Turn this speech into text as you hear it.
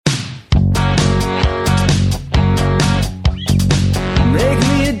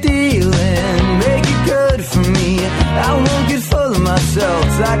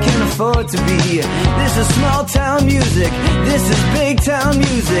afford to be. This is small town music, this is big town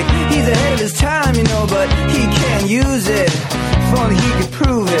music. He's ahead of his time, you know, but he can't use it. If only he could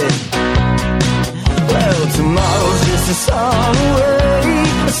prove it. Well, tomorrow's just a song away,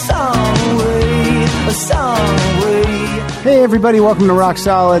 a song away, a song away. Hey everybody, welcome to Rock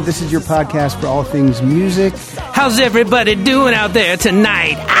Solid. This is your podcast for all things music. How's everybody doing out there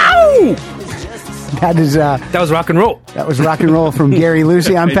tonight? Ow! That was rock and roll. That was rock and roll from Gary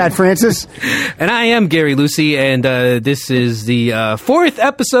Lucy. I'm Pat Francis. And I am Gary Lucy, and this is the fourth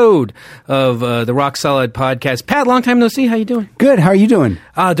episode of the Rock Solid podcast. Pat, long time no see. How you doing? Good. How are you doing?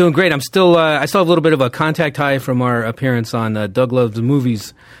 Doing great. I'm still. I still have a little bit of a contact high from our appearance on Doug Loves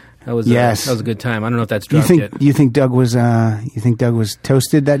Movies. That was that was a good time. I don't know if that's dropped yet. You think Doug was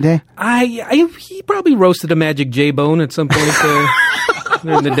toasted that day? He probably roasted a Magic J-Bone at some point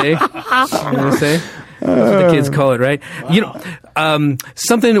during the day. I'm gonna say. That's what the kids call it, right? You know,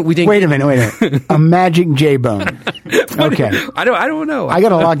 something that we didn't. Wait a minute. A Magic J-Bone. Okay. I don't know. I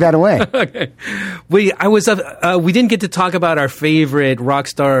gotta lock that away. Okay. We didn't get to talk about our favorite rock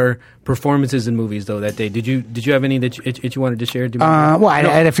star performances in movies though that day. Did you have any that you wanted to share? I'd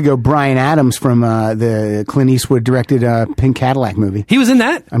have to go Bryan Adams from the Clint Eastwood directed Pink Cadillac movie. He was in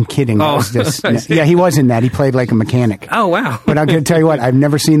that? I'm kidding. That was just, yeah, he was in that. He played like a mechanic. Oh wow! But I'm going to tell you what, I've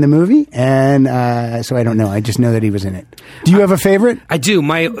never seen the movie, and so I don't know. I just know that he was in it. Do you have a favorite? I do.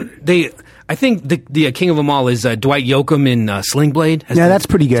 I think the king of them all is Dwight Yoakam in Sling Blade. That's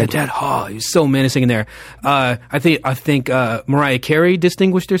pretty good. He's so menacing in there. I think Mariah Carey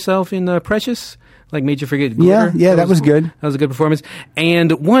distinguished herself in Precious. Like made you forget. Glitter. Yeah, that was good. That was a good performance.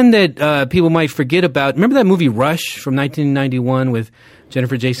 And one that people might forget about. Remember that movie Rush from 1991 with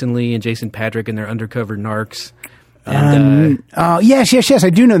Jennifer Jason Leigh and Jason Patrick and their undercover narcs. And, yes, I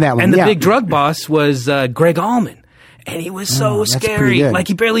do know that one. And the big drug boss was Greg Allman. And he was so scary. Like,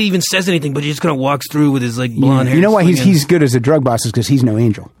 he barely even says anything, but he just kind of walks through with his, like, blonde hair. You know why he's good as a drug boss is because he's no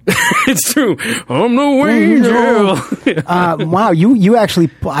angel. It's true. I'm no angel. Wow, you actually,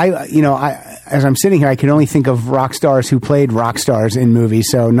 as I'm sitting here, I can only think of rock stars who played rock stars in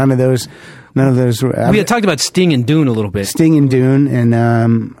movies, so none of those. We had talked about Sting and Dune a little bit. Sting and Dune,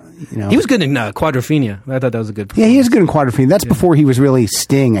 and, he was good in Quadrophenia. I thought that was a good performance. Yeah, he is good in Quadrophenia. That's before he was really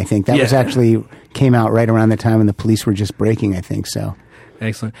Sting, I think. That was actually came out right around the time when the police were just breaking, I think, so.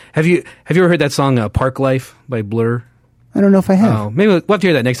 Excellent. Have you ever heard that song Park Life by Blur? I don't know if I have. Oh, maybe we'll have to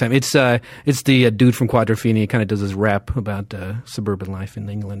hear that next time. It's the dude from Quadrophenia. He kind of does his rap about suburban life in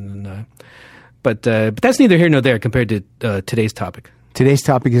England. And, but that's neither here nor there compared to today's topic. Today's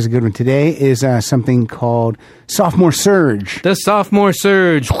topic is a good one. Today is something called Sophomore Surge. The Sophomore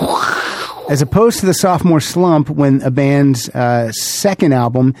Surge. As opposed to the sophomore slump when a band's second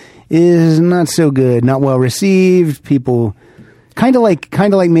album is not so good, not well received. People kind of like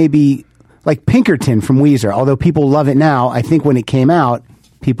maybe like Pinkerton from Weezer. Although people love it now, I think when it came out,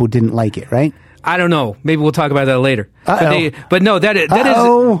 people didn't like it, right? I don't know. Maybe we'll talk about that later. But no, that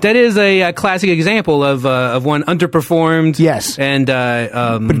is a classic example of one underperformed. Yes, and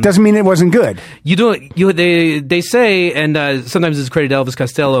but it doesn't mean it wasn't good. They say, and sometimes it's credited to Elvis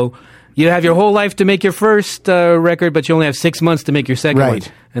Costello. You have your whole life to make your first record, but you only have 6 months to make your second one.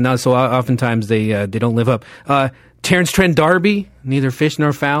 And so oftentimes they don't live up. Terence Trent D'Arby, neither fish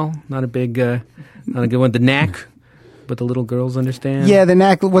nor fowl. Not a good one. The Knack. What the little girls understand. Yeah, the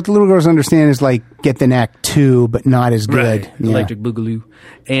Knack. What the little girls understand is like Get the Knack 2, but not as good. Right. Yeah. Electric Boogaloo.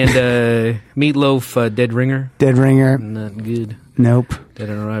 And Meatloaf, Dead Ringer. Dead Ringer. Not good. Nope. Dead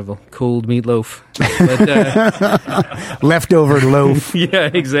on Arrival. Cold meatloaf. But, leftover loaf. Yeah,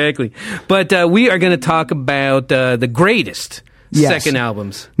 exactly. But we are going to talk about the greatest second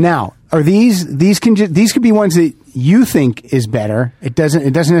albums. Now, are these could be ones that you think is better. It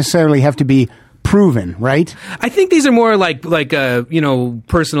doesn't necessarily have to be proven, right? I think these are more like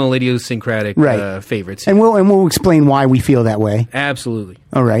personal idiosyncratic favorites. And we'll explain why we feel that way. Absolutely.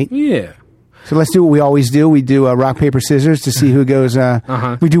 All right. Yeah. So let's do what we always do. We do rock, paper, scissors to see who goes.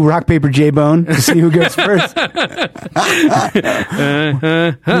 We do rock, paper, J-Bone to see who goes first.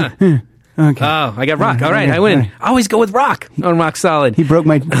 Okay. Oh, I got rock. All right, I win. I always go with rock on Rock Solid. He broke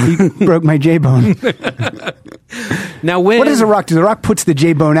my J-bone. Now, what is a rock? The rock puts the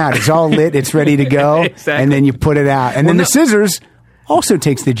J-bone out. It's all lit. It's ready to go. Exactly. And then you put it out. And then the scissors also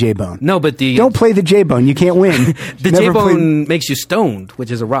takes the J-bone. No, but don't play the J-bone. You can't win. The J-bone makes you stoned, which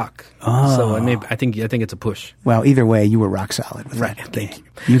is a rock. Oh. So I think it's a push. Well, either way, you were rock solid with right. that. Thank you.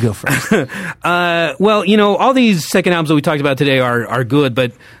 You go first. Well, all these second albums that we talked about today are good,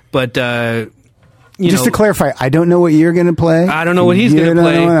 but Just to clarify, I don't know what you're going to play. I don't know what he's going to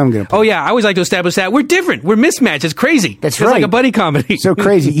play. Know what I'm going to play. Oh yeah, I always like to establish that we're different. We're mismatched. It's crazy. That's it's right. like a buddy comedy. So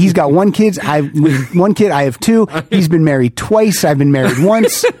crazy. He's got one kid. I have two. He's been married twice. I've been married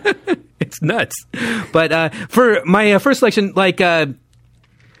once. It's nuts. But for my first selection,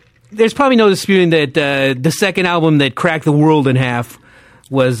 there's probably no disputing that the second album that cracked the world in half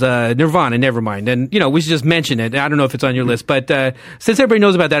was Nirvana, Nevermind. And, we should just mention it. I don't know if it's on your list, but since everybody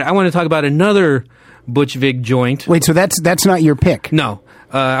knows about that, I want to talk about another Butch Vig joint. Wait, so that's not your pick? No.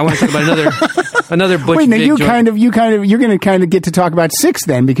 I want to talk about another Butch Vig joint. You're going to kind of get to talk about 6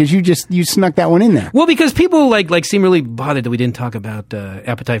 then, because you snuck that one in there. Well, because people seem really bothered that we didn't talk about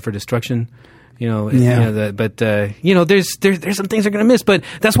Appetite for Destruction. There's some things they're going to miss, but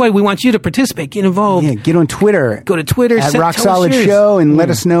that's why we want you to participate, get involved. Yeah, get on Twitter. Go to Twitter at Rock Solid Show and let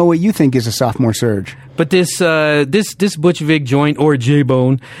us know what you think is a sophomore surge. But this Butch Vig joint, or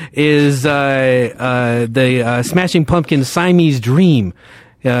J-Bone, is the Smashing Pumpkins' Siamese Dream.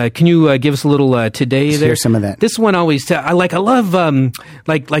 Can you give us a little today Let's there? Hear some of that. This one always I love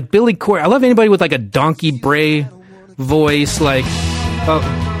like Billy Corgan. I love anybody with like a Donkey Bray voice. Sorry.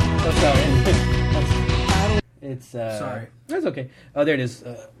 It's sorry. That's okay. Oh, there it is.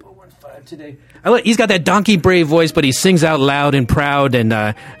 415 today. He's got that Donkey Bray voice, but he sings out loud and proud, and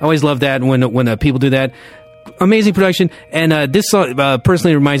I always love that when people do that. Amazing production, and this song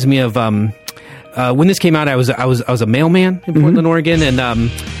personally reminds me of when this came out. I was a mailman in Portland, Oregon, and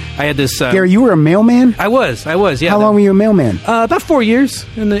I had this. Gary, you were a mailman? I was. Yeah. How long were you a mailman? About 4 years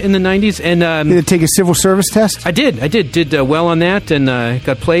in the 90s, and did it take a civil service test? I did. Did well on that, and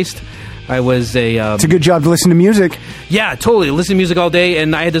got placed. I was it's a good job to listen to music. Yeah, totally. Listen to music all day,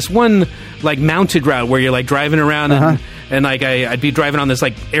 and I had this one mounted route where you're driving around, and I'd be driving on this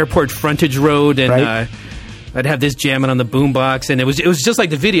airport frontage road, and right. I'd have this jamming on the boombox, and it was just like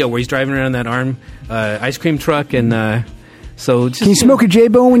the video where he's driving around that ice cream truck, and so just, can you smoke a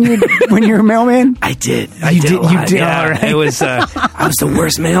J-Bone when you're a mailman? I did. You did. Yeah. All right. It was. I was the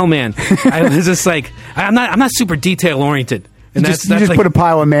worst mailman. I was just I'm not super detail oriented. And you just put a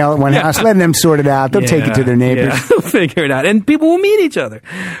pile of mail at one house, letting them sort it out. They'll take it to their neighbors. Yeah, they'll figure it out, and people will meet each other.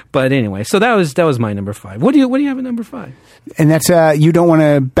 But anyway, so that was my number 5. What do you have at number 5? And that's you don't want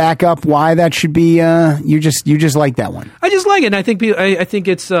to back up why that should be. You just like that one. I just like it. And I think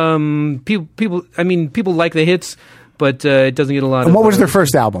it's people like the hits. But it doesn't get a lot. And what was their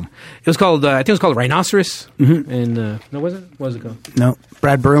first album? It was called. I think it was called Rhinoceros. And no, was it? What was it called? No,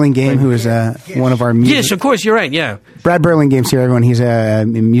 Brad Burlingame, who is one of our. Yes, of course, you're right. Yeah, Brad Burlingame's here, everyone. He's a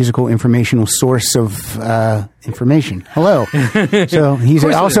musical informational source of information. Hello. So he's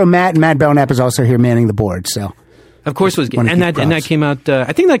also Matt. Matt Belknap is also here manning the board. So of course it was, and that came out.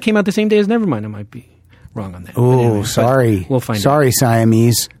 I think that came out the same day as Nevermind. I might be wrong on that. Oh, anyway, sorry. We'll find out. Sorry,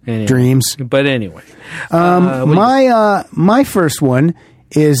 Siamese Dreams. But anyway, my first one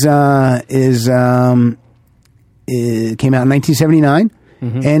is it came out in 1979,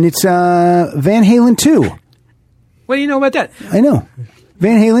 and it's Van Halen 2. What do you know about that? I know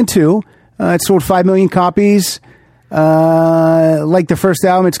Van Halen 2. It sold 5 million copies. Like the first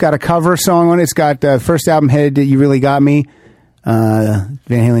album, it's got a cover song on it. It's got the first album, Head You Really Got Me. Van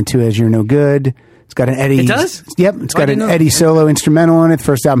Halen 2 has You're No Good. It's got an Eddie. It does? Yep. It's got an Eddie solo instrumental on it. The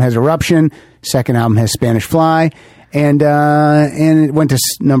first album has Eruption. Second album has Spanish Fly. And it went to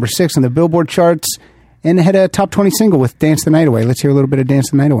number 6 on the Billboard charts. And it had a top 20 single with Dance the Night Away. Let's hear a little bit of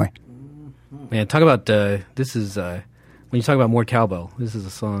Dance the Night Away. Man, talk about, this is, when you talk about more cowbell, this is a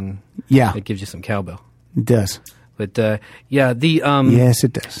song that gives you some cowbell. It does. But, yes,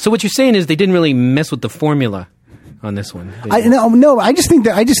 it does. So what you're saying is they didn't really mess with the formula on this one. No. I just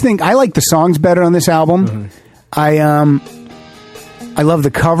think I like the songs better on this album. I love the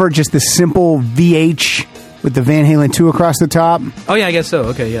cover, just the simple VH with the Van Halen 2 across the top. Oh yeah, I guess so.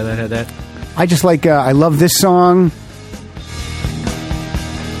 Okay, yeah, that had that. I just like. I love this song.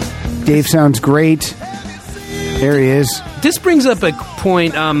 Dave sounds great. There he is. This brings up a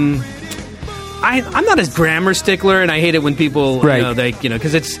point. I'm not a grammar stickler, and I hate it when people,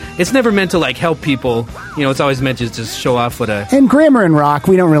 because it's never meant to help people. It's always meant to just show off what a. And grammar and rock,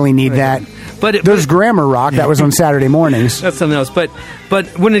 we don't really need that. But there's grammar rock that was on Saturday mornings. That's something else. But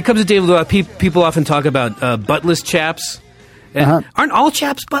when it comes to David Lee, people often talk about buttless chaps. And aren't all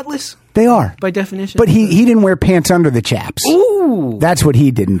chaps buttless? They are by definition. But he didn't wear pants under the chaps. Ooh, that's what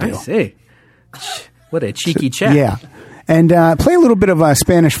he didn't do. I see. What a cheeky chap. Yeah. And play a little bit of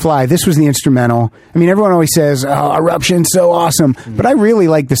Spanish Fly. This was the instrumental. I mean, everyone always says, "Oh, Eruption's so awesome," but I really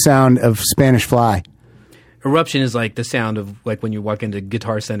like the sound of Spanish Fly. Eruption is like the sound of when you walk into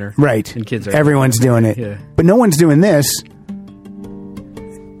Guitar Center, right? And kids are everyone's doing it, yeah. But no one's doing this.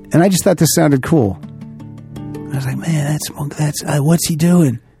 And I just thought this sounded cool. I was like, man, that's what's he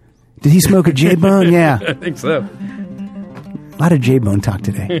doing? Did he smoke a J-Bone? Yeah. I think so. A lot of J-Bone talk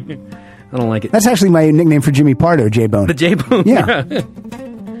today. I don't like it. That's actually my nickname for Jimmy Pardo, J-Bone. The J-Bone? Yeah.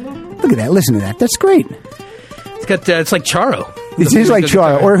 Look at that. Listen to that. That's great. It's got. It's like Charo. It is like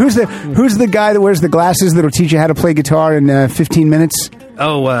Charo. Or who's the guy that wears the glasses that'll teach you how to play guitar in 15 minutes?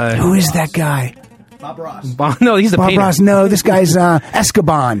 Oh, who is that guy? Bob Ross. No, he's the Bob painter. Ross. No, this guy's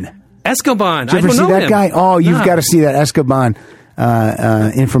Escoban. Escoban. Did you ever I don't see know that him. guy? Oh, you've got to see that Escoban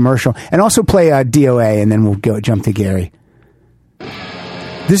infomercial. And also play DOA, and then we'll jump to Gary.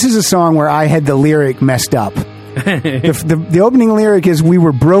 This is a song where I had the lyric messed up. The opening lyric is, "We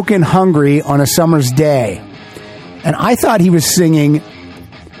were broken hungry on a summer's day." And I thought he was singing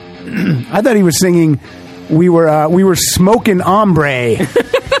we were smoking ombre.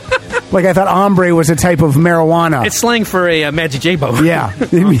 Like I thought ombre was a type of marijuana. It's slang for a Magic J-Bone. Yeah.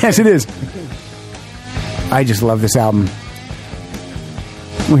 Yes, it is. I just love this album.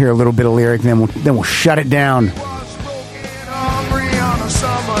 We'll hear a little bit of lyric, and then we'll shut it down.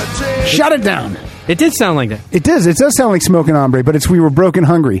 Shut it down. It did sound like that. It does. It does sound like smoking ombre, but it's we were broken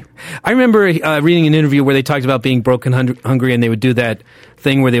hungry. I remember reading an interview where they talked about being broken hungry, and they would do that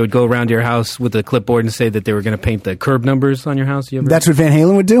thing where they would go around your house with a clipboard and say that they were going to paint the curb numbers on your house. You ever? That's what Van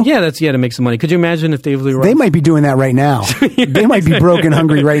Halen would do? Yeah, to make some money. Could you imagine if David Lee Roth? They might be doing that right now. They might be broken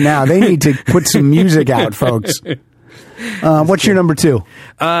hungry right now. They need to put some music out, folks. What's your number 2?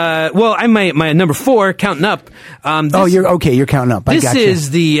 Well, I'm my number 4, counting up. You're okay. You're counting up. I This gotcha. is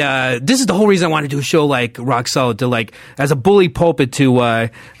the whole reason I wanted to do a show like Rock Solid, to like as a bully pulpit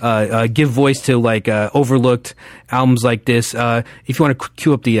to give voice to like overlooked albums like this. If you want to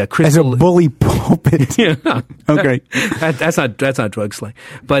cue up the Crystal as a bully pulpit. Yeah. Okay. That's not drug slang.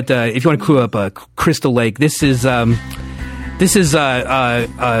 But if you want to cue up Crystal Lake, this is not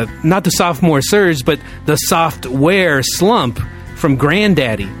the sophomore surge, but the software slump from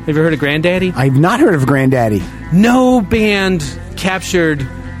Grandaddy. Have you heard of Grandaddy? I've not heard of Grandaddy. No band captured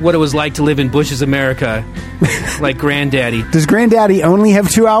what it was like to live in Bush's America like Grandaddy. Does Grandaddy only have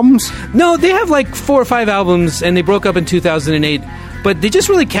 2 albums? No, they have like 4 or 5 albums, and they broke up in 2008. But they just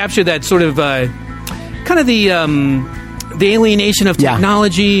really captured that sort of kind of the alienation of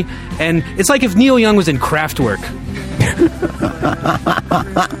technology, and it's like if Neil Young was in Kraftwerk.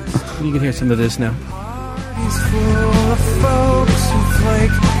 You can hear some of this now.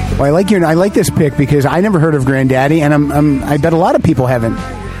 Well, I like this pick because I never heard of Grandaddy, and I bet a lot of people haven't.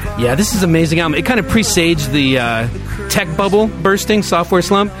 Yeah, this is an amazing album. It kind of presaged the tech bubble bursting, software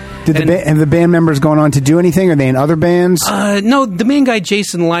slump. Have the band members gone on to do anything? Are they in other bands? No, the main guy,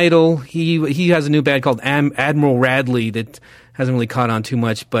 Jason Lytle, he has a new band called Admiral Radley that hasn't really caught on too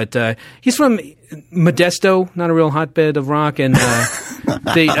much, but he's from Modesto, not a real hotbed of rock, and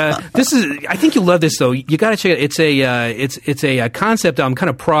this is. I think you'll love this though. You got to check it. It's a concept album, kind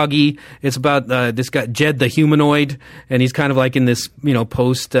of proggy. It's about this guy Jed the humanoid, and he's kind of like in this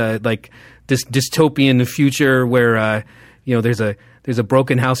post like this dystopian future where there's a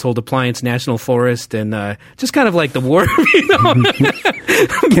broken household appliance national forest, and just kind of like the war.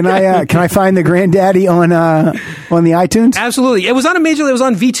 Can I find the Grandaddy on the iTunes? Absolutely, it was on it was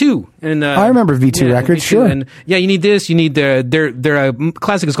on V2, and I remember V2 records. V2, sure, and you need this. You need their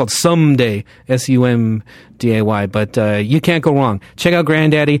classic is called Someday, SUMDAY, but you can't go wrong. Check out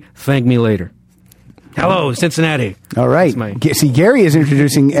Grandaddy. Thank me later. Hello, Cincinnati. All right. See, Gary is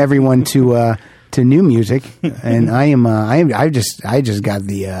introducing everyone to new music, and I just got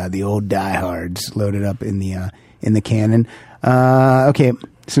the old diehards loaded up in the canon. Okay,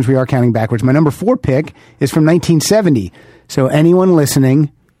 since we are counting backwards, my number 4 pick is from 1970. So anyone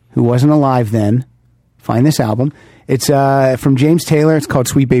listening who wasn't alive then, find this album. It's from James Taylor. It's called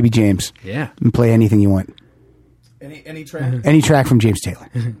Sweet Baby James. Yeah, and play anything you want. Any track. Any track from James Taylor.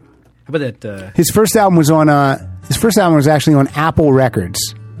 How about that? His first album was actually on Apple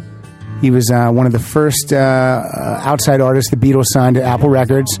Records. He was one of the first outside artists the Beatles signed to Apple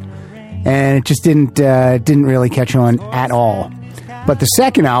Records, and it just didn't really catch on at all. But the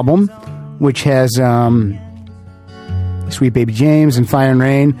second album, which has Sweet Baby James and Fire and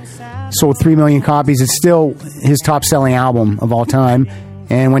Rain, sold 3 million copies. It's still his top-selling album of all time,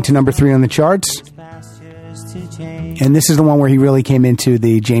 and went to number 3 on the charts. And this is the one where he really came into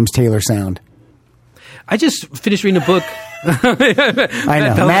the James Taylor sound. I just finished reading a book.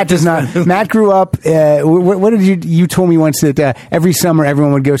 I know. Matt does not. Matt grew up. What did you told me once that every summer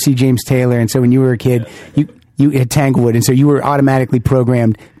everyone would go see James Taylor, and so when you were a kid, you had Tanglewood, and so you were automatically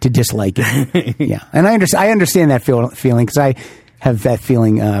programmed to dislike it. Yeah, and I understand that feeling because have that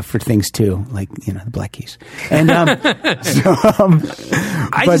feeling for things too, like the Black Keys. And I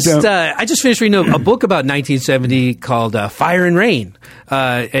just finished reading a book about 1970 called Fire and Rain,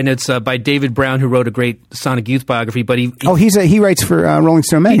 and it's by David Brown, who wrote a great Sonic Youth biography. But he writes for Rolling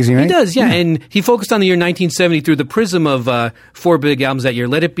Stone magazine, right? He does, yeah, and he focused on the year 1970 through the prism of 4 big albums that year: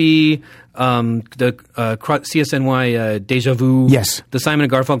 Let It Be, the CSNY Deja Vu, yes, the Simon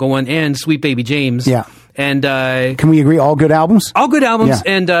and Garfunkel one, and Sweet Baby James, yeah. And can we agree, all good albums? All good albums,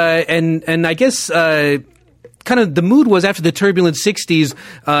 yeah. and I guess kind of the mood was after the turbulent 60s,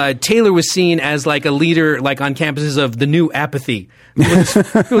 Taylor was seen as like a leader, like on campuses of the new apathy. He was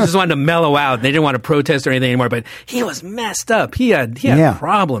just wanting to mellow out. They didn't want to protest or anything anymore, but he was messed up. He had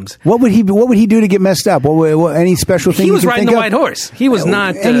problems. What would he do to get messed up? What any special thing? He was riding the white horse. He was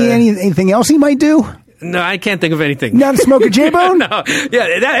not anything else he might do. No, I can't think of anything. Not smoke a J-bone? No. Yeah,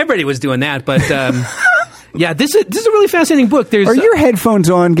 everybody was doing that, but yeah, this is a really fascinating book. Are your headphones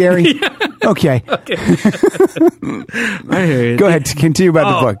on, Gary? Yeah. Okay. Okay. I hear you. Go ahead. Continue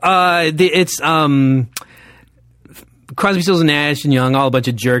about the book. It's Crosby, Stills, and Nash and Young, all a bunch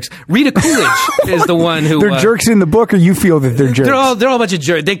of jerks. Rita Coolidge is the one who... They're jerks in the book, or you feel that they're jerks? They're all a bunch of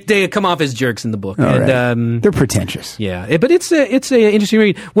jerks. They come off as jerks in the book. All and, right. They're pretentious. Yeah, but it's a interesting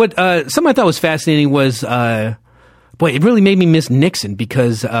read. What something I thought was fascinating was, it really made me miss Nixon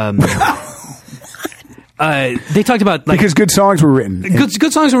because... they talked about because good songs were written.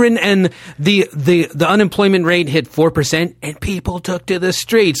 Good songs were written, and the unemployment rate hit 4%, and people took to the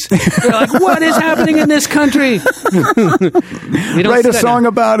streets. They're like, "What is happening in this country?" Write a song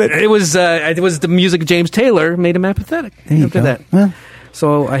about it. It was the music of James Taylor made him apathetic after that. Well,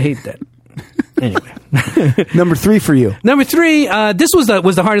 so I hate that. Anyway, number 3 for you. Number 3, this was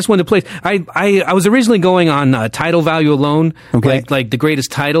the hardest one to place. I was originally going on title value alone, like the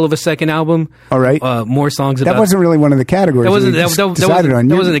greatest title of a second album. All right, more songs. That wasn't really one of the categories. That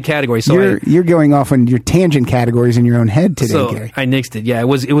wasn't a category. So you're going off on your tangent categories in your own head today, Gary. I nixed it. Yeah, it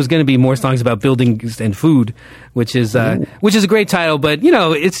was going to be more songs about buildings and food, which is a great title, but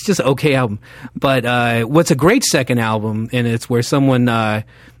it's just an okay album. But what's a great second album, and it's where someone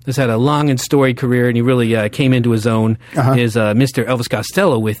has had a long and storied career, and he really came into his own, is Mr. Elvis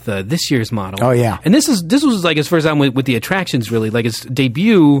Costello with This Year's Model. Oh, yeah. And this was like his first album with the Attractions, really. Like his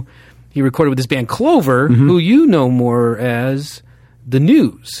debut, he recorded with this band Clover, who you know more as The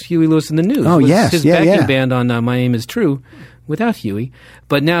News. Huey Lewis and The News. Oh, yes. His backing band on My Aim Is True without Huey.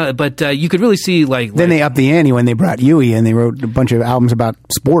 But you could really see then they upped the ante when they brought Huey and they wrote a bunch of albums about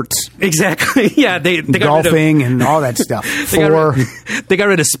sports. Exactly. Yeah, they got golfing and all that stuff. They got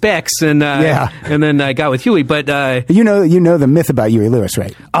rid of Specs and then got with Huey. But you know the myth about Huey Lewis,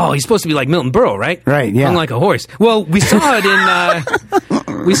 right? Oh, he's supposed to be like Milton Berle, right? Right. Yeah. Hung like a horse. Well, we saw it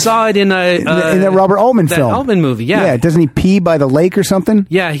in that Robert Altman film. That Altman movie. Yeah. Yeah. Doesn't he pee by the lake or something?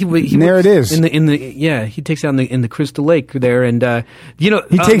 Yeah. There it is. He takes out in the Crystal Lake there, and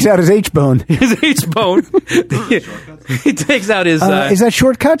he takes out his H-bone. His H-bone. He takes out his... is that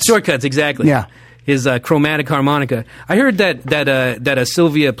Shortcuts? Shortcuts, exactly. Yeah. His chromatic harmonica. I heard that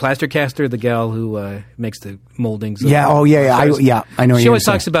Sylvia Plastercaster, the gal who makes the moldings. Yeah. Oh, yeah. I know. She always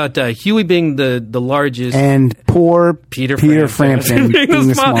talks about Huey being the largest, and poor Peter Frampton being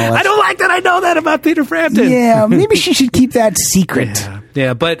the smallest. I don't like that. I know that about Peter Frampton. Yeah. Maybe she should keep that secret.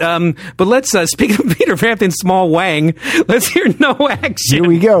 Yeah. But let's speak of Peter Frampton's small wang. Let's hear No Action. Here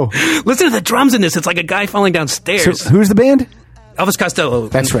we go. Listen to the drums in this. It's like a guy falling downstairs. So, who's the band? Elvis Costello.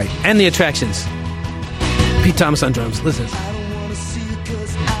 That's right. And the Attractions. Pete Thomas on drums. Listen.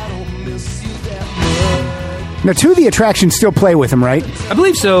 Now, 2 of the Attractions still play with him, right? I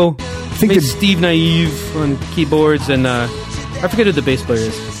believe so. I think Steve Naive on keyboards, and I forget who the bass player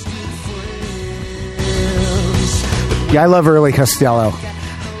is. Yeah, I love early Costello.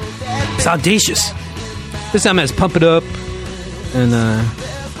 It's audacious. This album has Pump It Up, and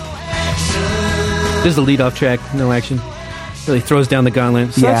this is the lead-off track, No Action. Really throws down the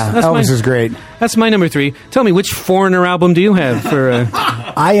gauntlet. So that's Elvis is great. That's my number 3. Tell me, which Foreigner album do you have for?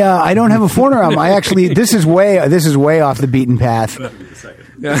 I don't have a Foreigner album. I actually this is way off the beaten path.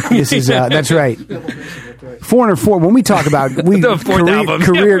 This is that's right. Foreigner 4. When we talk about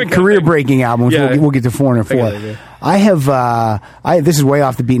career breaking albums, we'll get to Foreigner 4. I have this is way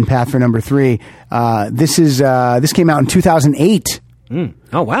off the beaten path for number 3. This came out in 2008.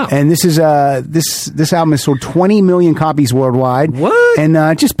 Oh wow! And this is this album has sold 20 million copies worldwide. What?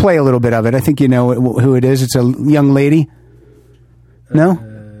 And just play a little bit of it. I think you know who it is. It's a young lady. No,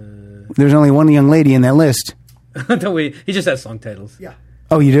 there's only one young lady in that list. No, he just has song titles. Yeah.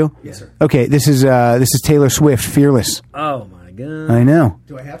 Oh, you do? Yes, sir. Okay, this is Taylor Swift, "Fearless." Oh my god! I know.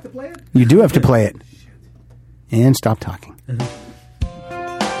 Do I have to play it? You do have to play it. And stop talking.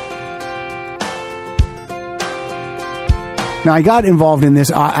 Now, I got involved in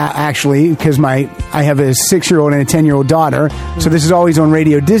this actually because I have a 6-year-old and a 10-year-old daughter, so this is always on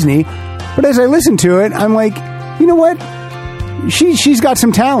Radio Disney. But as I listen to it, I'm like, you know what? She's got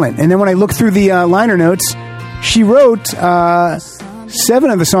some talent. And then when I look through the liner notes, she wrote 7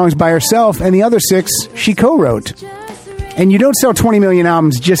 of the songs by herself, and the other 6 she co-wrote. And you don't sell 20 million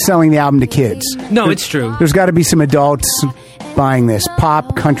albums just selling the album to kids. No, it's true. There's got to be some adults buying this.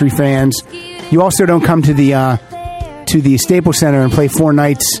 Pop, country fans. You also don't come to the Staples Center and play 4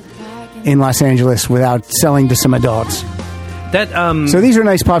 nights in Los Angeles without selling to some adults. So these are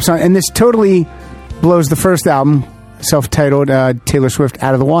nice pop songs, and this totally blows the first album, self-titled Taylor Swift,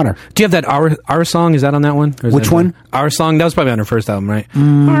 out of the water. Do you have that Our Song? Is that on that one? Which one? Our Song. That was probably on her first album, right?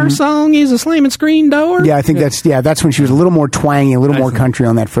 Our Song is a slamming screen door. Yeah, I think that's when she was a little more twangy, a little more country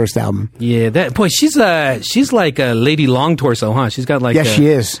on that first album. Yeah, she's like a Lady Long Torso, huh? She's got like she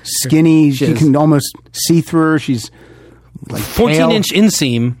is skinny. You can almost see through her. She's like 14-inch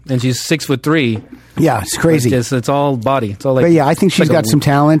inseam, and she's 6'3". Yeah, it's crazy. It's all body. It's all like. But yeah, I think she's got some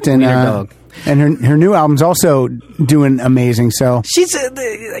talent, and her new album's also doing amazing. So she's, I'm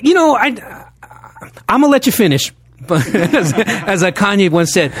gonna let you finish, as Kanye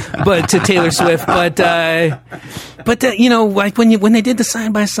once said, but to Taylor Swift. But like when they did the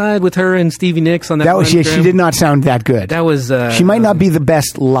side by side with her and Stevie Nicks on that was she did not sound that good. That was she might not be the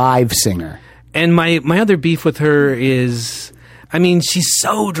best live singer. And my other beef with her is, she's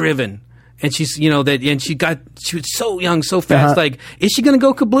so driven. And she's, she was so young, so fast. Like, is she going to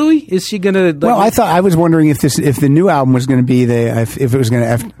go kablooey? Is she going to? Well, I was wondering if the new album was going to be if it was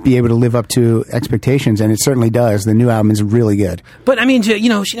going to be able to live up to expectations, and it certainly does. The new album is really good. But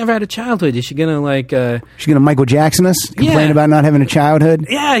she never had a childhood. Is she going to She's going to Michael Jackson us? Complain about not having a childhood?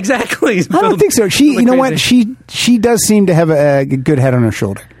 Yeah, exactly. I don't think so. What? She does seem to have a good head on her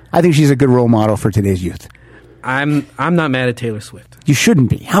shoulder. I think she's a good role model for today's youth. I'm not mad at Taylor Swift. You shouldn't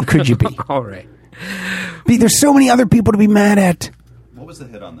be. How could you be? All right. There's so many other people to be mad at. What was the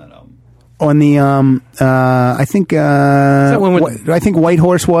hit on that album? On the I think I think White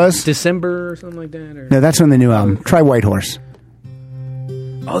Horse was December or something like that. Or? No, that's on the new album. Try White Horse.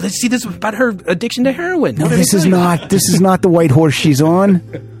 Oh, this is about her addiction to heroin. No, this is not the White Horse she's on.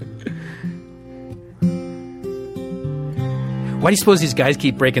 Why do you suppose these guys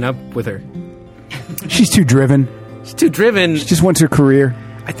keep breaking up with her? She's too driven. She's too driven. She just wants her career.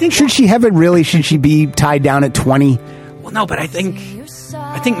 I think. Should she have it really? Should she be tied down at 20? Well, no, but I think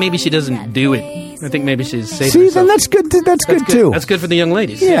maybe she doesn't do it. I think maybe she's safe. See, then that's good. That's good too. That's good for the young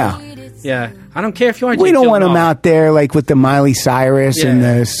ladies. Yeah. Yeah. I don't care if you are. We don't want them out there like with the Miley Cyrus and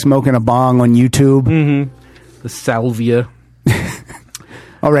the smoking a bong on YouTube. Mm-hmm. The salvia.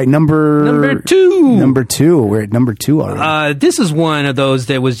 All right, number 2. Number 2. We're at number 2 already. This is one of those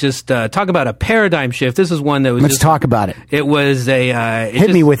that was just talk about a paradigm shift. This is one that was. Let's talk about it. It was a.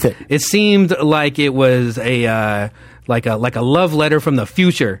 Hit me with it. It seemed like it was a like a love letter from the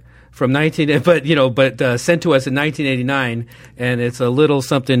future from sent to us in 1989, and it's a little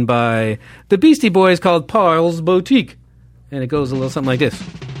something by the Beastie Boys called Paul's Boutique, and it goes a little something like this.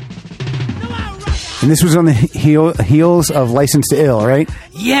 And this was on the heels of License to Ill, right?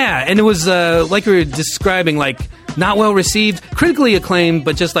 Yeah, and it was like we were describing, like not well received, critically acclaimed,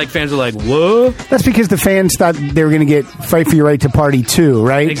 but just like fans were like, "Whoa!" That's because the fans thought they were going to get "Fight for Your Right to Party" too,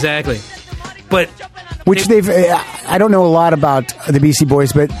 right? Exactly. But which I don't know a lot about the Beastie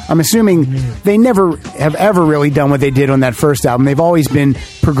Boys, but I'm assuming they never have ever really done what they did on that first album. They've always been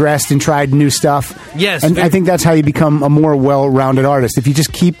progressed and tried new stuff. Yes. And I think that's how you become a more well-rounded artist. If you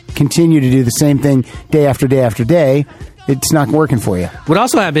just continue to do the same thing day after day after day, it's not working for you. What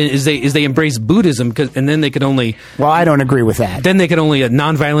also happened is they embraced Buddhism, and then they could only... Well, I don't agree with that. Then they could only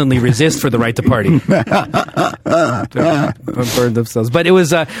non-violently resist for the right to party. Burn themselves. But it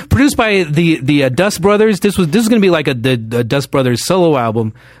was produced by the Dust Brothers. This was going to be like the Dust Brothers solo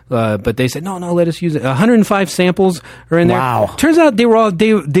album, but they said no, let us use it. 105 samples are in there. Wow. Turns out they were all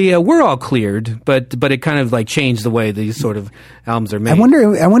cleared, but it kind of like changed the way these sort of albums are made.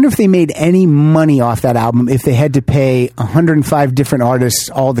 I wonder if they made any money off that album if they had to pay 105 different artists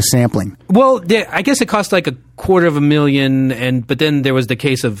all the sampling. Well, I guess it cost like $250,000, but then there was the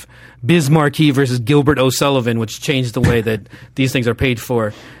case of Biz Markie versus Gilbert O'Sullivan, which changed the way that these things are paid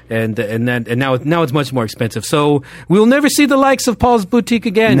for, and now it's much more expensive. So we will never see the likes of Paul's Boutique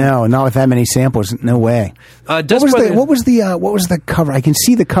again. No, not with that many samples. No way. What was the cover? I can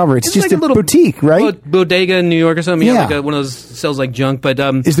see the cover. It's just like a little boutique, right? Bodega in New York or something. Yeah, like one of those sells like junk. But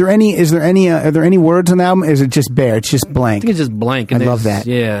are there any words on the album? Is it just bare? It's just blank. I think it's just blank. I love that.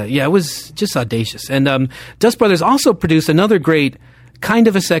 Yeah. It was just audacious. And Dust Brothers also produced another great kind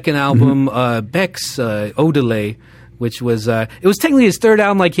of a second album, Beck's Odelay, which was it was technically his third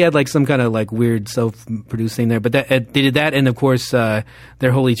album. Like he had like some kind of like weird self-produced thing there, but they did that, and of course their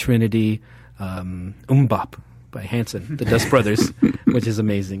Holy Trinity, Bop by Hanson, the Dust Brothers, which is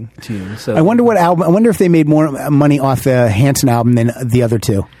amazing tune. So I wonder what album. I wonder if they made more money off the Hanson album than the other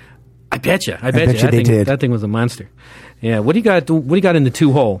two. I bet you. They did. That thing was a monster. Yeah. What do you got? What do you got in the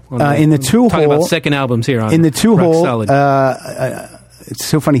two hole? In the two talking hole, about second albums here. On in the two Rock hole, Solid. it's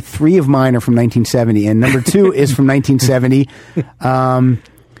so funny. 3 of mine are from 1970, and number 2 is from 1970.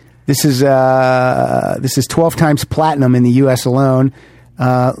 This is 12 times platinum in the U.S. alone.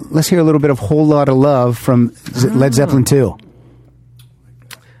 Let's hear a little bit of "Whole Lotta Love" from Led Zeppelin 2.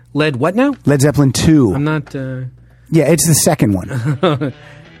 Led what now? Led Zeppelin 2. I'm not. Yeah, it's the second one.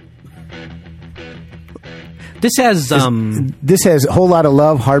 This has This has "Whole Lotta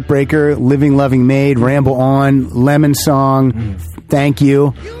Love," "Heartbreaker," "Living Loving Maid," "Ramble On," "Lemon Song," "Thank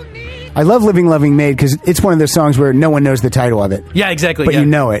You." I love "Living Loving Maid" because it's one of those songs where no one knows the title of it. Yeah, exactly. But you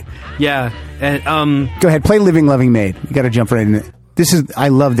know it. Yeah. And, Go ahead, play "Living Loving Maid." You got to jump right in it. I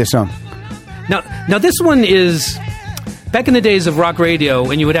love this song. Now this one is back in the days of rock radio,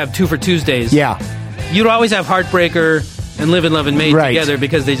 when you would have 2 for Tuesdays. Yeah. You'd always have "Heartbreaker" and "Living Loving Maid" Right. together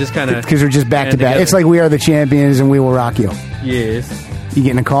because they just kind of Because they're just back to back. together. It's like "We Are the Champions" and "We Will Rock You." Yes. You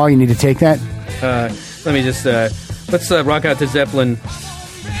getting a call? You need to take that? Let me just let's rock out to Zeppelin.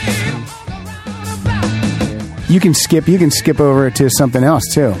 You can skip over to something else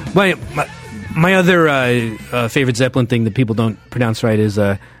too. My other favorite Zeppelin thing that people don't pronounce right is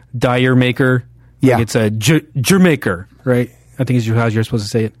Dire Maker. Yeah. Like it's Jamaica, right? I think is how you're supposed to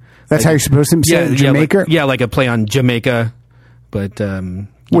say it. That's how you're supposed to say it? Jamaica? Like a play on Jamaica. But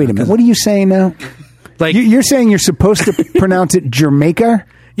Wait a minute. What are you saying now? Like You're saying you're supposed to pronounce it Jamaica?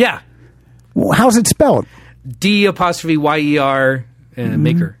 yeah, Well, how's it spelled? D''Year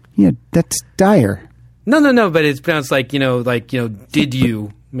Maker. Yeah, that's Dire. No, but it's pronounced like did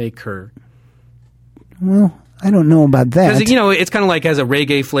you make her? Well, I don't know about that. Because it's kind of like has a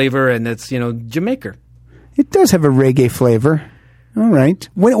reggae flavor, and it's Jamaica. It does have a reggae flavor. All right.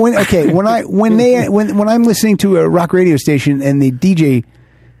 When I'm listening to a rock radio station and the DJ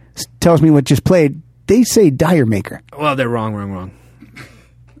tells me what just played, they say Dire Maker. Well, they're wrong.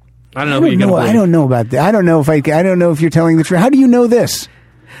 I don't know who you're going to believe. I don't know about that. I don't know if you're telling the truth. How do you know this?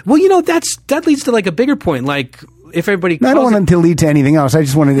 Well, that leads to like a bigger point. Like if everybody, I don't want it to lead to anything else. I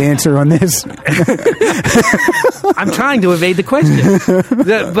just wanted to answer on this. I'm trying to evade the question.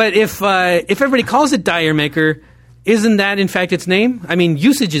 But if everybody calls it Dire Maker, isn't that in fact its name? I mean,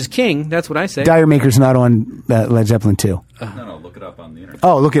 usage is king. That's what I say. Dire Maker's not on Led Zeppelin 2. No, look it up on the internet.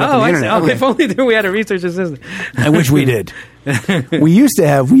 Oh, look it up on the internet. Okay. If only we had a research assistant. I wish we did. we used to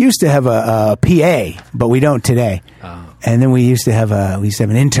have a PA, but we don't today. Oh. And then we used to have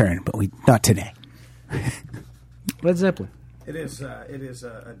an intern, but not today. Led Zeppelin. It is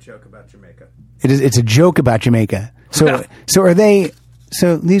a joke about Jamaica. It's a joke about Jamaica. So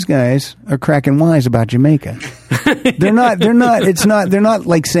these guys are cracking wise about Jamaica. They're not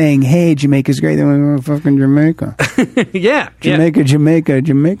like saying, "Hey, Jamaica's great." They're like, fucking Jamaica. Yeah.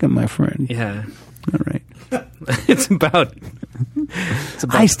 Jamaica, my friend. Yeah. All right. It's about.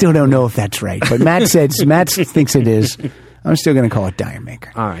 I still don't know if that's right, but Matt thinks it is. I'm still going to call it Dire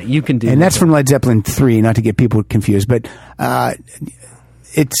Maker. All right, you can do. And that's from Led Zeppelin 3, not to get people confused, but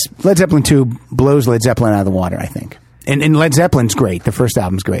it's Led Zeppelin 2 blows Led Zeppelin out of the water, I think. And Led Zeppelin's great. The first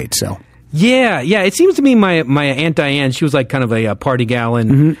album's great, so. Yeah. It seems to me my Aunt Diane, she was like kind of a party gal,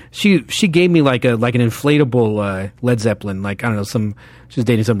 and she gave me like an inflatable Led Zeppelin, like I don't know, she was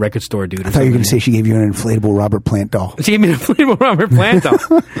dating some record store dude. I thought you were going to say she gave you an inflatable Robert Plant doll. She gave me an inflatable Robert Plant doll.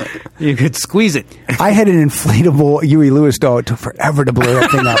 You could squeeze it. I had an inflatable Huey Lewis doll. It took forever to blow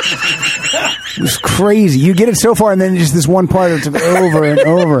that thing up. It was crazy. You get it so far, and then just this one part it took over and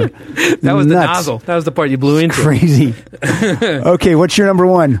over. That was the nozzle. That was the part you blew into. Crazy. Okay, what's your number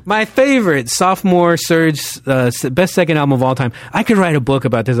one? My favorite sophomore Surge, best second album of all time. I could write a book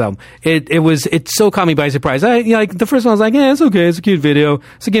about this album. It so caught me by surprise. Like the first one, I was like, yeah, it's okay. It's a cute video.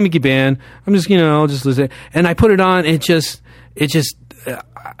 It's a gimmicky band. I'm just, I'll just listen. And I put it on. I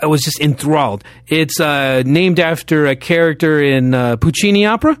was just enthralled. It's named after a character in Puccini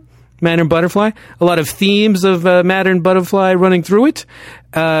opera, Matter and Butterfly. A lot of themes of Matter and Butterfly running through it.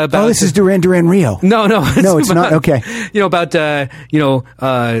 This is Duran Duran Rio. No, it's not. Okay. About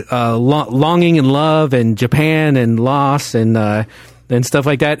longing and love and Japan and loss and stuff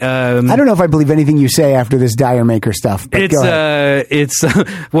like that. I don't know if I believe anything you say after this Dire Maker stuff. But it's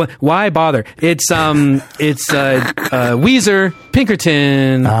why bother? It's Weezer,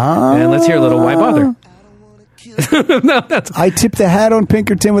 Pinkerton, and let's hear a little Why Bother. No, that's I tipped the hat on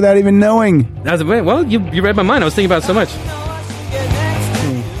Pinkerton without even knowing. well. You read my mind. I was thinking about it so much.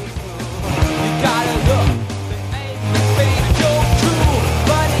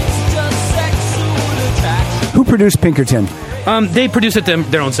 Who produced Pinkerton? They produce it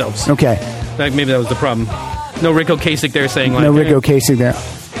their own selves. Okay. In fact, maybe that was the problem. No Rick Ocasek there saying like... No Rick Ocasek there.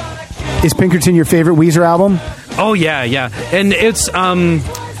 Is Pinkerton your favorite Weezer album? Oh, yeah. And it's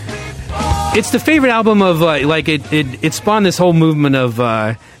the favorite album of, it spawned this whole movement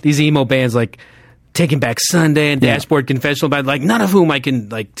of these emo bands like Taking Back Sunday and Dashboard Confessional Band, like none of whom I can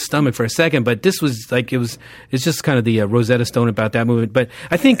like stomach for a second, but this was like it's just kind of the Rosetta Stone about that movement. But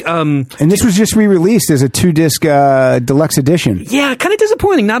I think and this was just re-released as a 2-disc deluxe edition. Yeah, kind of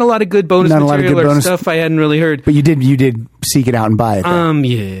disappointing. Not a lot of good bonus material or stuff I hadn't really heard. But you did seek it out and buy it. Though.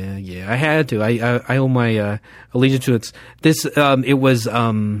 Yeah, I had to. I owe my allegiance to it. This it was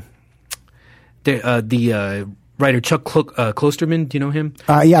the writer Chuck Klosterman. Do you know him?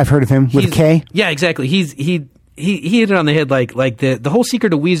 Yeah, I've heard of him with K. Yeah, exactly. He hit it on the head. Like the whole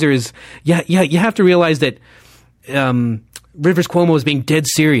secret of Weezer is you have to realize that Rivers Cuomo is being dead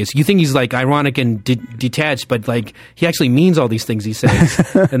serious. You think he's like ironic and detached, but like he actually means all these things he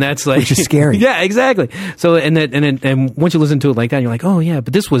says, and that's like which is scary. Yeah, exactly. So and once you listen to it like that, you're like, oh yeah,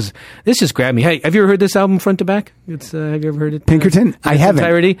 but this just grabbed me. Hey, have you ever heard this album front to back? Have you ever heard it? Pinkerton? I haven't.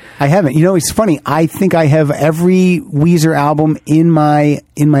 Entirety? I haven't. You know, it's funny. I think I have every Weezer album in my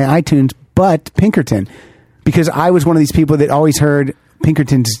iTunes, but Pinkerton, because I was one of these people that always heard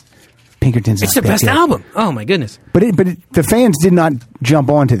Pinkerton's. It's the best album. Oh my goodness! But the fans did not jump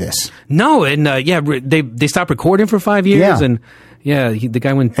onto this. No, and they stopped recording for 5 years, and the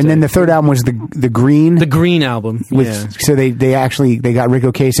guy went. And then the third album was the Green album. So they got Rick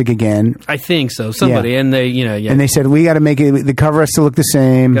Ocasek again. I think so. Somebody and they and they said we got to make the cover has to look the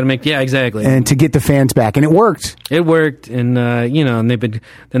same. Got to make exactly. And to get the fans back, and it worked. It worked, and and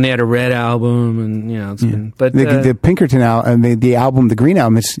then they had a Red album, and it's been, but the Pinkerton album, the album, the Green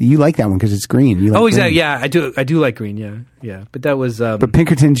album, you like that one because it's green. You like exactly. Green. Yeah, I do like Green. Yeah. But that was. But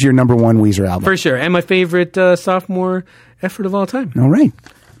Pinkerton's your number one Weezer album for sure, and my favorite sophomore effort of all time. All right,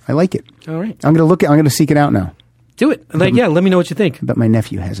 I like it. All right, I'm going to seek it out now. Do it. Let me know what you think. But my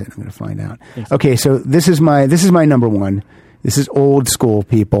nephew has it. I'm going to find out. Okay, so this is my number one. This is old school,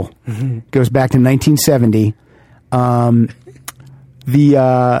 people. Mm-hmm. Goes back to 1970.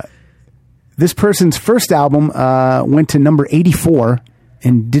 This person's first album went to number 84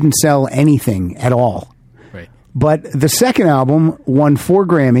 and didn't sell anything at all. Right. But the second album won 4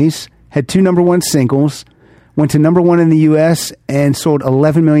 Grammys, had 2 number one singles, went to number 1 in the U.S. and sold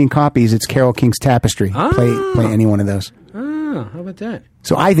 11 million copies. It's Carole King's Tapestry. Play any one of those. Oh, how about that?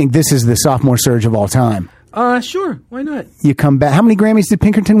 So I think this is the sophomore surge of all time. Sure. Why not? You come back. How many Grammys did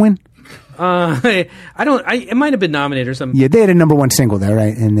Pinkerton win? It might have been nominated or something. Yeah, they had a number 1 single there,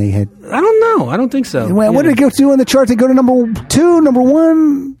 right? And they had. I don't know. I don't think so. What did it go to on the chart? They go to number 2, number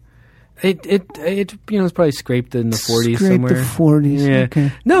 1. It it's probably scraped in the 40s somewhere. The 40s. Yeah.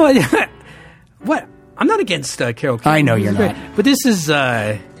 Okay. No, what? I'm not against Carole King. I know you're not. But this is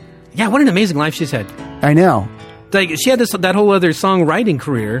what an amazing life she's had. I know. Like she had that whole other songwriting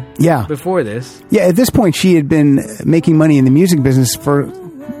career. Yeah. Before this. Yeah. At this point, she had been making money in the music business for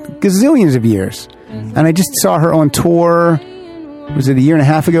gazillions of years, and I just saw her on tour. Was it a year and a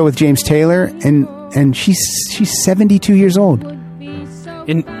half ago with James Taylor? And she's 72 years old.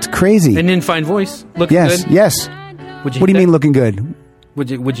 It's crazy. And in fine voice, looking good. Yes. What do you mean looking good?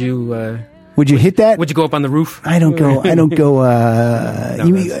 Would you hit that? Would you go up on the roof? I don't go.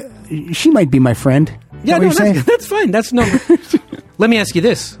 She might be my friend. Yeah, that's fine. That's no. Let me ask you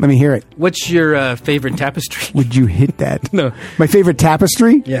this. Let me hear it. What's your favorite tapestry? Would you hit that? No. My favorite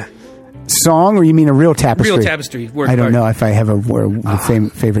tapestry? Yeah. Song, or you mean a real tapestry? Real tapestry. I don't know if I have a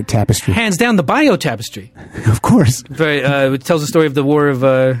favorite tapestry. Hands down, the Bio tapestry. Of course. It tells the story of the War of.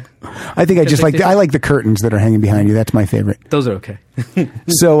 I think I like the curtains that are hanging behind you. That's my favorite. Those are okay.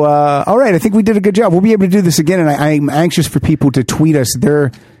 So, all right. I think we did a good job. We'll be able to do this again, and I'm anxious for people to tweet us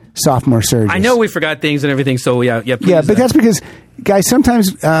their sophomore surges. I know we forgot things and everything, so yeah. Please, but that's because, guys,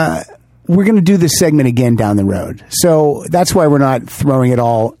 sometimes we're going to do this segment again down the road. So that's why we're not throwing it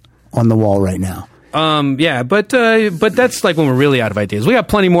all on the wall right now. But that's like when we're really out of ideas. We got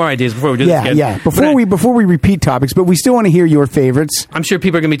plenty more ideas before we do this again. Yeah. Before we repeat topics, but we still want to hear your favorites. I'm sure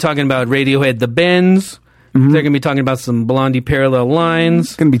people are going to be talking about Radiohead, The Bends. Mm-hmm. They're going to be talking about some Blondie Parallel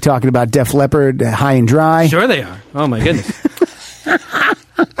Lines. Going to be talking about Def Leppard, High and Dry. Sure they are. Oh my goodness.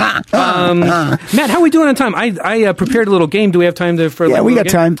 Matt, how are we doing on time? I prepared a little game. Do we have time for? Yeah, we got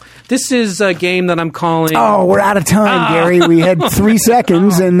time. This is a game that I'm calling. Oh, we're out of time, Gary. We had 3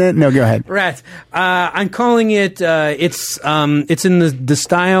 seconds, and then no, go ahead. Right. I'm calling it. It's in the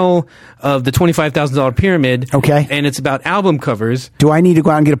style of the $25,000 pyramid. Okay. And it's about album covers. Do I need to go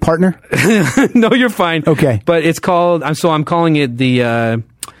out and get a partner? No, you're fine. Okay. But it's called. I'm calling it the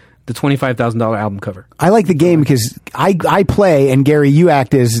 $25,000 album cover. I like the game because I play, and Gary, you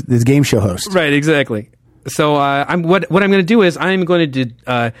act as this game show host. Right. Exactly. So what I'm going to do is I'm going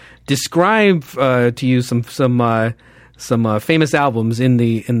to describe to you some famous albums in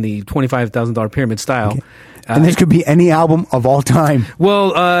the $25,000 pyramid style. Okay. And this could be any album of all time.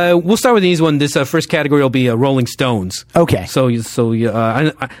 Well, we'll start with an easy one. This first category will be Rolling Stones. Okay. So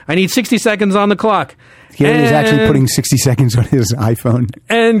I need 60 seconds on the clock. Gary is actually putting 60 seconds on his iPhone.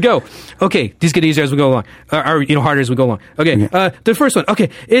 And go. Okay, these get easier as we go along, or harder as we go along. Okay, the first one. Okay,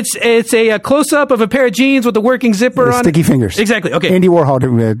 it's a close up of a pair of jeans with a working zipper on. Sticky fingers. Exactly. Okay. Andy Warhol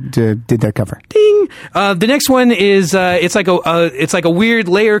did that cover. Ding. The next one is it's like a weird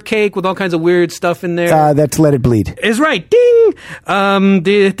layer cake with all kinds of weird stuff in there. That's Let It Bleed. Is right. Ding.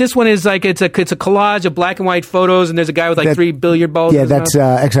 This one is like it's a collage of black and white photos, and there's a guy with 3 billiard balls. Yeah, that's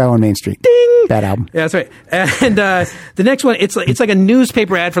Exile on Main Street. Ding. That album. Yeah, that's right. And the next one, it's like a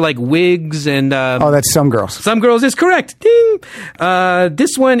newspaper ad for like wigs and. That's Some Girls. Some Girls is correct. Ding.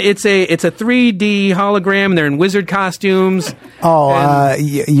 This one, it's a 3D hologram, and they're in wizard costumes. Oh,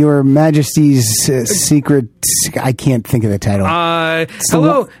 Your Majesty's Secret. I can't think of the title.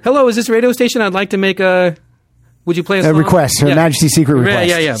 Hello. Is this a radio station? I'd like to make a. Would you play a song? Request, Her Majesty's Secret Request.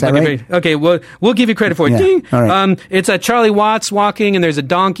 Yeah. Is that right? Okay, well, we'll give you credit for it. Yeah. Ding. All right. It's a Charlie Watts walking, and there's a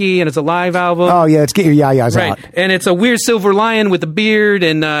donkey, and it's a live album. Oh, yeah, let's get your yayas right. out. And it's a weird silver lion with a beard,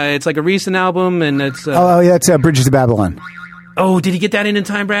 and it's like a recent album, and it's... that's Bridges to Babylon. Oh, did he get that in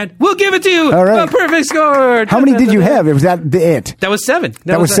time, Brad? We'll give it to you. All right. A perfect score. How many did you have? Was that it? That was 7.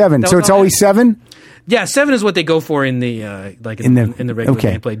 That was 7. So it's always 7? Yeah, 7 is what they go for in the in the regular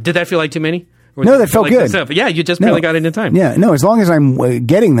gameplay. Did that feel like too many? No, that felt good. Yeah, you just barely got it in time. Yeah, no, as long as I'm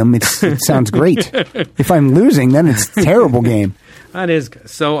getting them, it sounds great. If I'm losing, then it's a terrible game. That is good.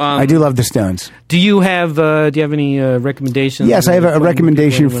 So I do love the Stones. Do you have any recommendations? Yes, I have a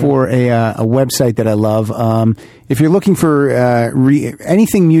recommendation for a website that I love. If you're looking for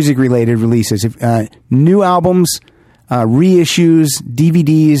anything music related releases, new albums, reissues,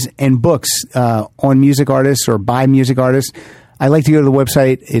 DVDs, and books on music artists or by music artists, I like to go to the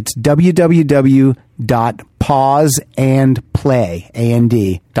website. It's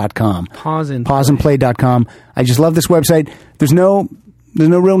www.pauseandplay.com. Pauseandplay.com. I just love this website. There's no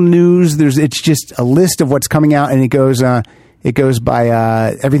real news. It's just a list of what's coming out, and it goes by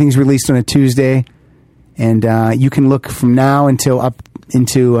everything's released on a Tuesday, and you can look from now until up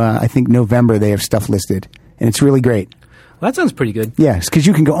into I think November. They have stuff listed, and it's really great. Well, that sounds pretty good. Yes, because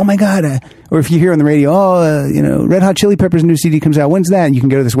you can go, oh my God, or if you hear on the radio, Red Hot Chili Peppers' new CD comes out. When's that? And you can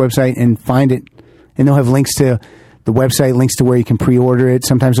go to this website and find it, and they'll have links to the website, links to where you can pre-order it.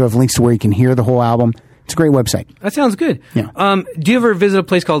 Sometimes they'll have links to where you can hear the whole album. It's a great website. That sounds good. Yeah. Do you ever visit a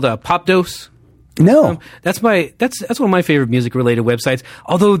place called Popdose? No. That's one of my favorite music related websites.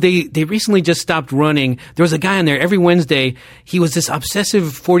 Although they recently just stopped running. There was a guy on there every Wednesday. He was this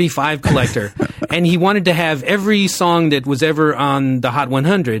obsessive 45 collector, and he wanted to have every song that was ever on the Hot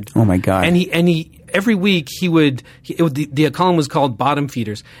 100. Oh my God! And he every week the column was called Bottom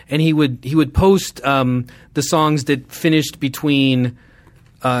Feeders, and he would post the songs that finished between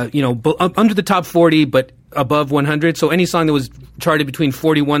under the top 40, but above 100. So any song that was charted between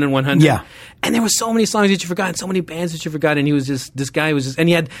 41 and 100. Yeah. And there were so many songs that you forgot, and so many bands that you forgot. And he was just, this guy was just, and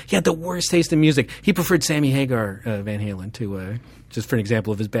he had the worst taste in music. He preferred Sammy Hagar, Van Halen to, just for an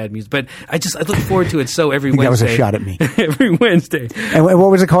example of his bad music. But I look forward to it so every Wednesday. That was a shot at me. Every Wednesday. And what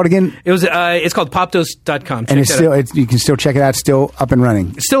was it called again? It was, it's called popdose.com. And you can still check it out, still up and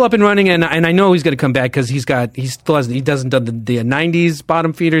running. Still up and running, and I know he's going to come back because he doesn't done the 90s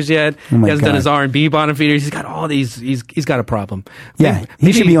bottom feeders yet. Oh my he hasn't God. done his R&B bottom feeders. He's got all these. He's got a problem. Yeah,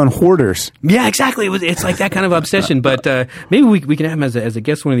 he should be on Hoarders. Yeah, exactly. It's like that kind of obsession. But maybe we can have him as a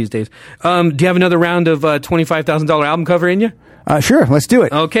guest one of these days. Do you have another round of $25,000 album cover in you? Sure, let's do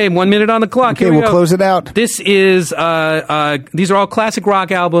it. Okay, 1 minute on the clock. Okay, Here we we'll go. close it out. This is these are all classic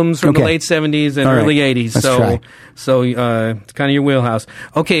rock albums from the late 70s and early 80s. Let's try. So it's kind of your wheelhouse.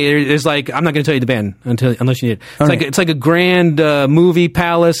 Okay, there's I'm not going to tell you the band unless you need it. It's like a grand movie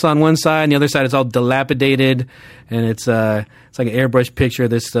palace on one side, and the other side is all dilapidated, and it's like an airbrush picture of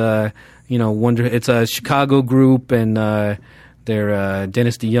this it's a Chicago group, and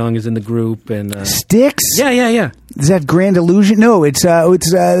Dennis DeYoung is in the group, and Styx? yeah. Is that Grand Illusion? No, it's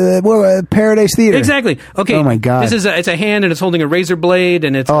Paradise Theater. Exactly. Okay. Oh my God. This is it's a hand, and it's holding a razor blade,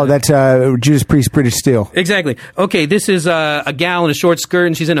 and it's that's Judas Priest, British Steel. exactly. Okay, this is a gal in a short skirt,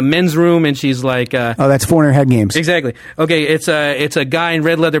 and she's in a men's room, and she's like That's Foreigner Head Games. exactly. Okay, it's a guy in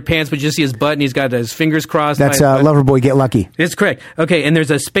red leather pants, but you just see his butt, and he's got his fingers crossed. That's by his butt. Loverboy Get Lucky. It's correct. Okay, and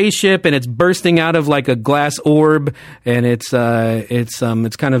there's a spaceship, and it's bursting out of like a glass orb, and it's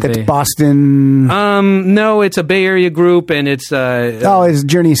kind of That's a Boston. no, it's a Bay Area group, and it's it's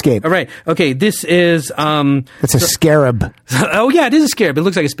Journey Escape. all right. Okay, this is That's a scarab. oh yeah, it is a scarab. It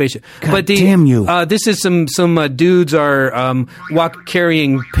looks like a spaceship. God damn you. This is some dudes are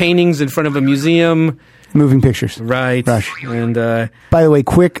carrying paintings in front of a museum. Moving Pictures. Right. Rush. And By the way,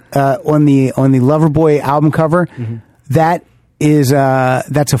 quick on the Loverboy album cover, that is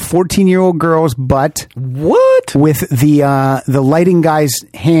that's a 14-year-old girl's butt what? with the lighting guy's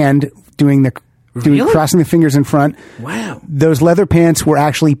hand doing Really? crossing the fingers in front. Wow. Those leather pants were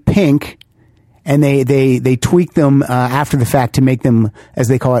actually pink, and they tweaked them after the fact to make them, as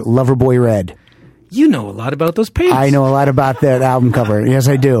they call it, Loverboy red. You know a lot about those paintings. I know a lot about that album cover. Yes,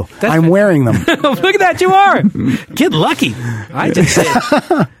 I do. I'm wearing them. Look at that, you are. Get lucky. I just say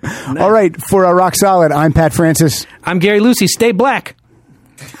it. All right, for Rock Solid, I'm Pat Francis. I'm Gary Lucy. Stay black.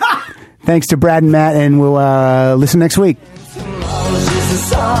 Thanks to Brad and Matt, and we'll listen next week. Tomorrow's just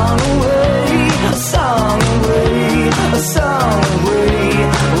a song away, a song away, a song away.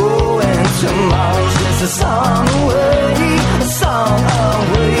 Oh, and tomorrow's just a song away, a song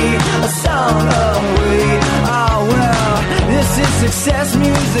away, a song away. Oh, well, this is success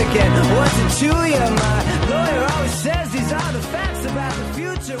music, and what's it to you, my lawyer?